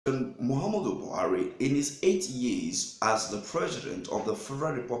Muhammadu Buhari, in his 8 years as the president of the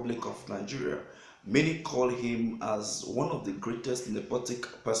Federal Republic of Nigeria, many call him as one of the greatest nepotic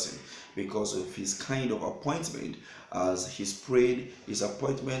person because of his kind of appointment, as he spread his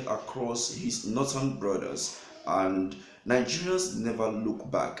appointment across his northern brothers. And Nigerians never look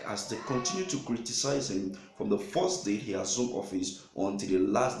back as they continue to criticize him from the first day he assumed office until the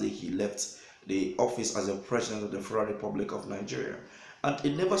last day he left the office as the president of the Federal Republic of Nigeria. And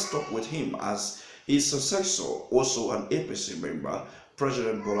it never stopped with him, as his successor, also an APC member,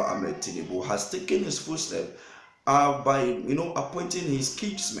 President Bola Ahmed Tinubu, has taken his footsteps by appointing his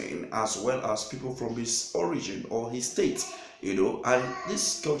kinsmen as well as people from his origin or his state, and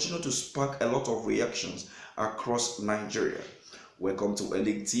this continues to spark a lot of reactions across Nigeria. Welcome to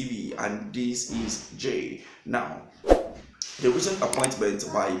Elite TV, and this is Jay. Now, the recent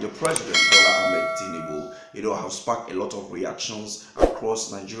appointment by the president Bola Ahmed Tinubu, have sparked a lot of reactions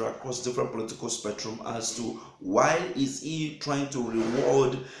across Nigeria, across different political spectrum, as to why is he trying to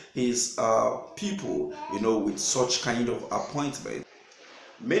reward his people, with such kind of appointment.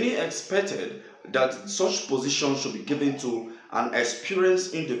 Many expected that such position should be given to an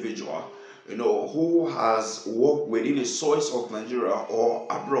experienced individual, who has worked within the soils of Nigeria or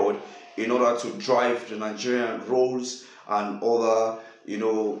abroad in order to drive the Nigerian roles and other,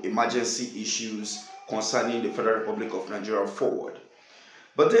 emergency issues concerning the Federal Republic of Nigeria forward.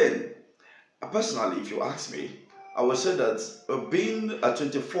 But then, personally, if you ask me, I would say that being a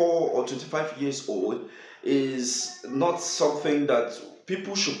 24 or 25 years old is not something that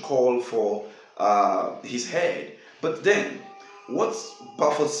people should call for his head. But then, what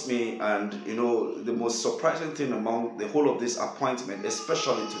baffles me, and the most surprising thing among the whole of this appointment,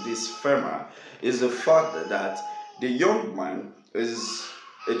 especially to this firma, is the fact that the young man is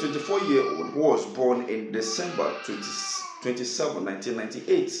a 24-year-old who was born in December 27,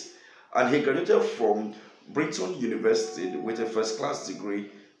 1998, and he graduated from Brighton University with a first-class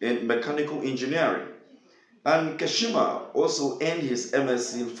degree in mechanical engineering. And Kashima also earned his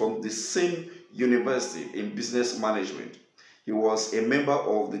MSc from the same university in business management. He was a member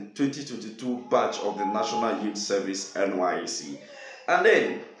of the 2022 batch of the National Youth Service NYC. And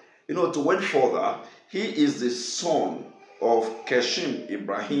then, to went further, he is the son of Kashim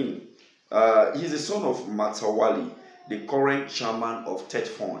Ibrahim. He's the son of Matawali, the current chairman of TED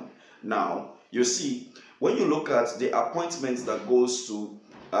Fund. Now, you see, when you look at the appointments that goes to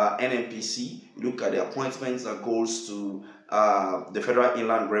NNPC, you look at the appointments that goes to the Federal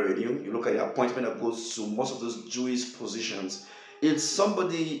Inland Revenue, you look at the appointment that goes to most of those Jewish positions, it's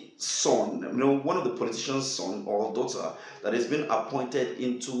somebody's son, one of the politician's son or daughter that has been appointed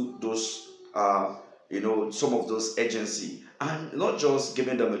into those, some of those agencies, and not just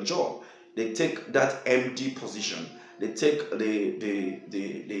giving them a job. They take that MD position. They take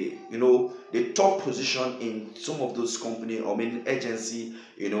the top position in some of those company or main agency,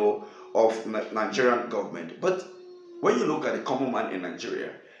 of Nigerian government. But when you look at the common man in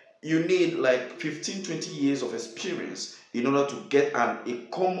Nigeria, you need like 15-20 years of experience in order to get a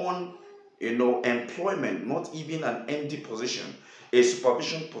common, employment, not even an MD position, a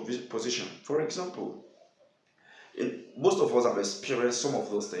supervision position. For example, most of us have experienced some of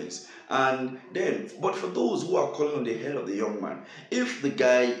those things. And then, but for those who are calling on the head of the young man, if the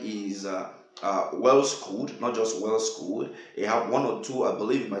guy is well schooled, not just well schooled, he have one or two, I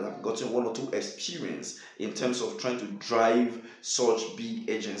believe he might have gotten one or two experience in terms of trying to drive such big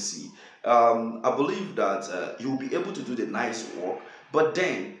agency. I believe that he will be able to do the nice work. But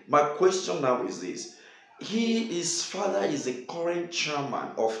then, my question now is this: his father is the current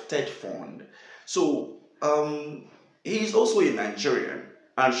chairman of TED Fund, so he is also a Nigerian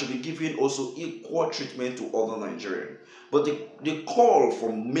and should be given also equal treatment to other Nigerians. But the call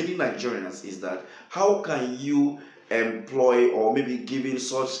from many Nigerians is that how can you employ or maybe giving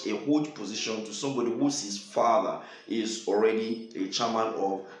such a huge position to somebody whose his father is already a chairman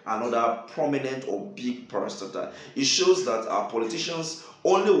of another prominent or big parastatal? It shows that our politicians,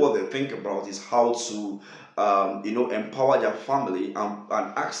 only what they think about is how to empower their family and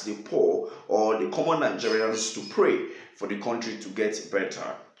ask the poor or the common Nigerians to pray for the country to get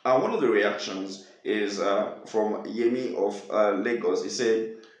better. And one of the reactions is from Yemi of Lagos. He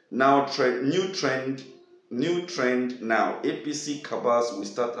said, "Now new trend now. APC cabals will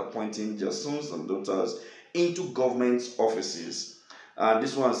start appointing their sons and daughters into government offices." And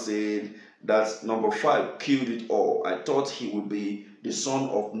this one said that number 5 killed it all. I thought he would be the son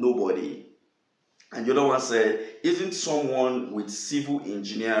of nobody. And the other one said, "Isn't someone with civil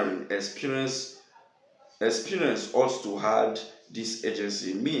engineering experience ought to had this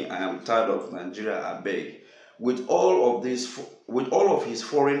agency? Me, I am tired of Nigeria, I beg." with all of his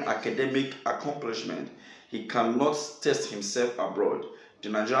foreign academic accomplishment, he cannot test himself abroad. The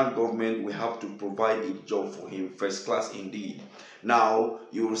Nigerian government will have to provide a job for him, first class indeed. Now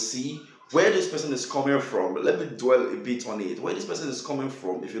you will see where this person is coming from. Let me dwell a bit on it. Where this person is coming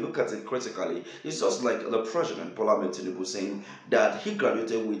from, if you look at it critically, it's just like the president Bola Tinubu saying that he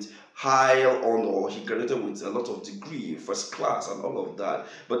graduated with high honor, he graduated with a lot of degree, first class, and all of that.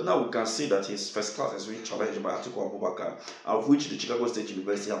 But now we can see that his first class is being challenged by Atiku Abubakar, of which the Chicago State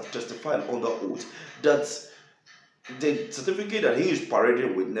University have testified under oath that the certificate that he is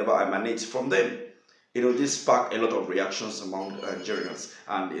parading with never emanates from them. This sparked a lot of reactions among Nigerians,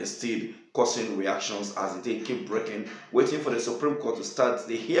 and instead causing reactions as they keep breaking, waiting for the Supreme Court to start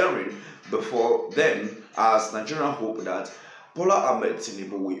the hearing before then, as Nigerians hope that Bola Ahmed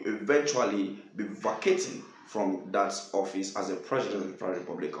Tinubu will eventually be vacating from that office as the President of the Federal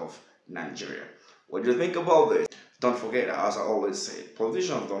Republic of Nigeria. What do you think about this? Don't forget, as I always say,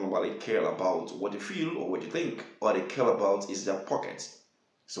 politicians don't normally care about what you feel or what you think. All they care about is their pockets.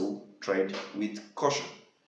 So tread with caution.